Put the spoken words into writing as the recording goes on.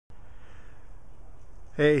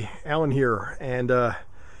Hey, Alan here, and I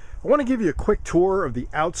want to give you a quick tour of the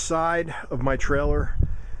outside of my trailer.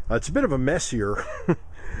 It's a bit of a mess here.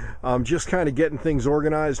 I'm just kind of getting things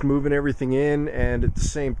organized, moving everything in, and at the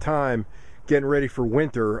same time getting ready for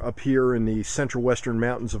winter up here in the central western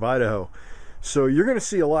mountains of Idaho. So you're going to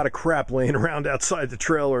see a lot of crap laying around outside the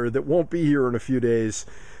trailer that won't be here in a few days.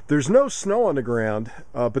 There's no snow on the ground,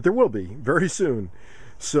 but there will be very soon.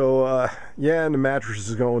 So yeah, and the mattress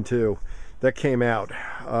is going too. That came out.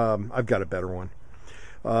 I've got a better one.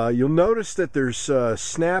 You'll notice that there's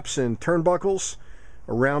snaps and turnbuckles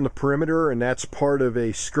around the perimeter, and that's part of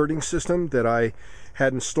a skirting system that I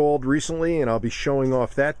had installed recently, and I'll be showing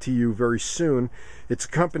off that to you very soon. It's a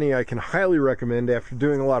company I can highly recommend after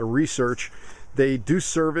doing a lot of research. They do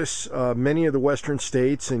service many of the western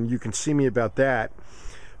states, and you can see me about that.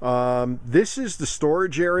 This is the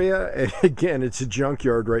storage area, and again, it's a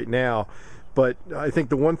junkyard right now. But I think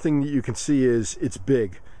the one thing that you can see is it's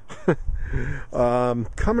big.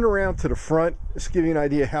 Coming around to the front, just to give you an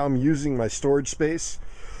idea how I'm using my storage space.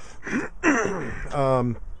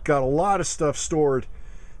 Got a lot of stuff stored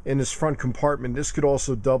in this front compartment. This could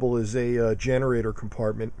also double as a generator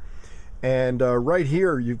compartment. And right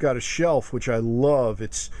here you've got a shelf, which I love.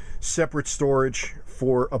 It's separate storage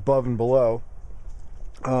for above and below.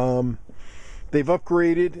 They've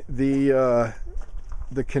upgraded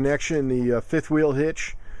the connection, the fifth wheel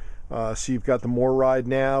hitch, so you've got the more ride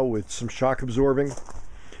now with some shock absorbing.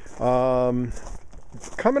 Coming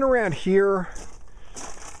around here,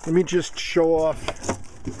 let me just show off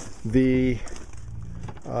the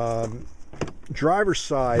driver's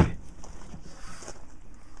side.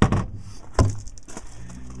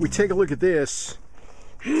 We take a look at this.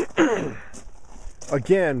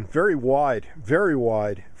 Again, very wide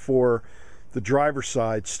for the driver's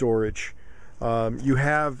side storage. You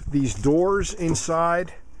have these doors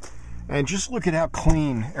inside, and just look at how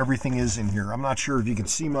clean everything is in here. I'm not sure if you can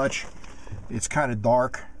see much. It's kind of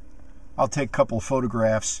dark. I'll take a couple of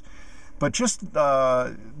photographs, but just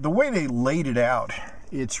the way they laid it out,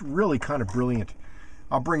 it's really kind of brilliant.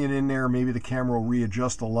 I'll bring it in there. Maybe the camera will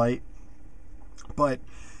readjust the light, but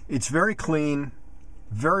it's very clean,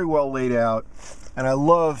 very well laid out, and I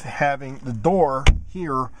love having the door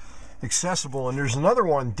here accessible. And there's another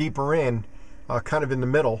one deeper in, kind of in the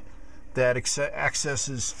middle, that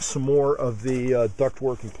accesses some more of the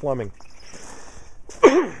ductwork and plumbing.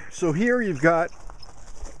 So here you've got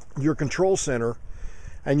your control center,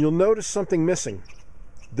 and you'll notice something missing.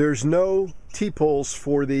 There's no T-poles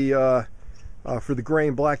for the gray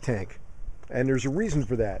and black tank, and there's a reason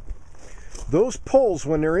for that. Those poles,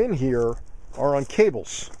 when they're in here, are on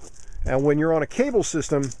cables, and when you're on a cable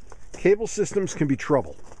system, cable systems can be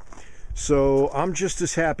trouble. So I'm just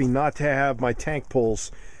as happy not to have my tank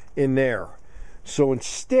poles in there. So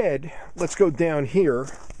instead, let's go down here.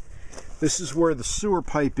 This is where the sewer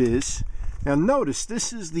pipe is. Now notice,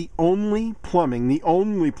 this is the only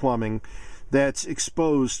plumbing that's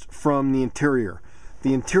exposed from the interior.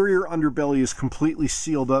 The interior underbelly is completely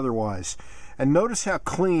sealed otherwise. And notice how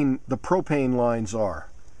clean the propane lines are.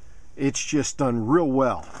 It's just done real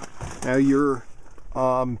well. Now your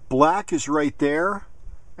black is right there,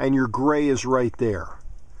 and your gray is right there.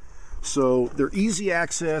 So they're easy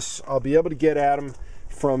access. I'll be able to get at them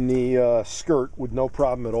from the skirt with no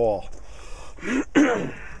problem at all.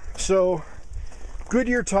 So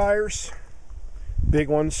Goodyear tires, big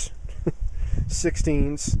ones,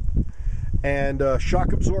 16s, and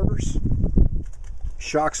shock absorbers,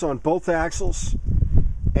 shocks on both axles,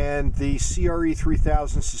 and the CRE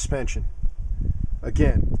 3000 suspension.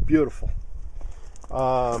 Again, beautiful.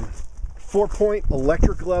 4-point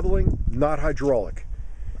electric leveling, not hydraulic.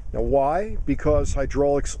 Now why? Because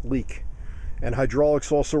hydraulics leak, and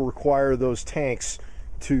hydraulics also require those tanks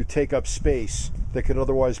to take up space that could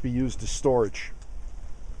otherwise be used as storage.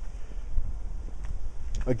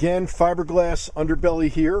 Again, fiberglass underbelly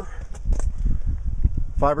here,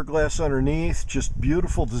 fiberglass underneath, just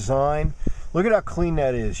beautiful design. Look at how clean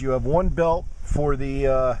that is. You have one belt for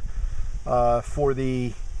the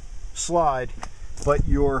slide, but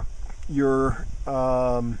your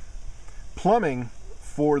plumbing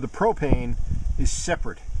for the propane is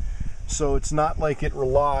separate, so it's not like it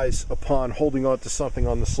relies upon holding on to something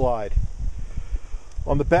on the slide.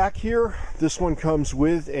 On the back here, this one comes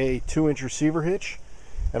with a 2-inch receiver hitch,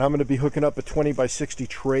 and I'm going to be hooking up a 20x60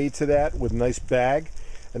 tray to that with a nice bag,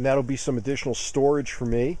 and that'll be some additional storage for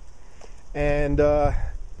me. And look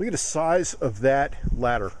at the size of that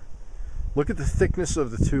ladder. Look at the thickness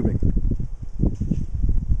of the tubing.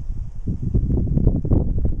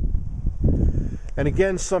 And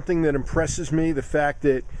again, something that impresses me, the fact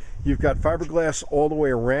that you've got fiberglass all the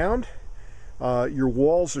way around. Your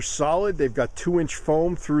walls are solid. They've got 2-inch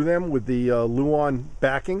foam through them with the Luan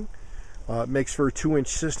backing. It makes for a 2-inch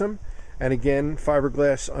system. And again,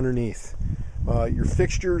 fiberglass underneath. Your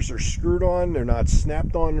fixtures are screwed on. They're not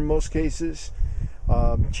snapped on in most cases.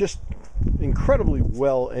 Just incredibly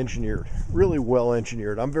well engineered. Really well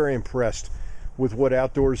engineered. I'm very impressed with what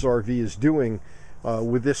Outdoors RV is doing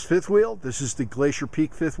with this fifth wheel. This is the Glacier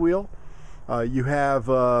Peak fifth wheel. You have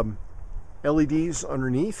LEDs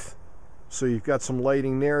underneath. So you've got some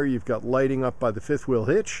lighting there. You've got lighting up by the fifth wheel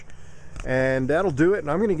hitch. And that'll do it.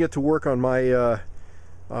 And I'm going to get to work on my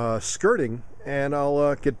skirting. And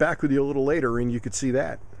I'll get back with you a little later and you could see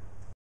that.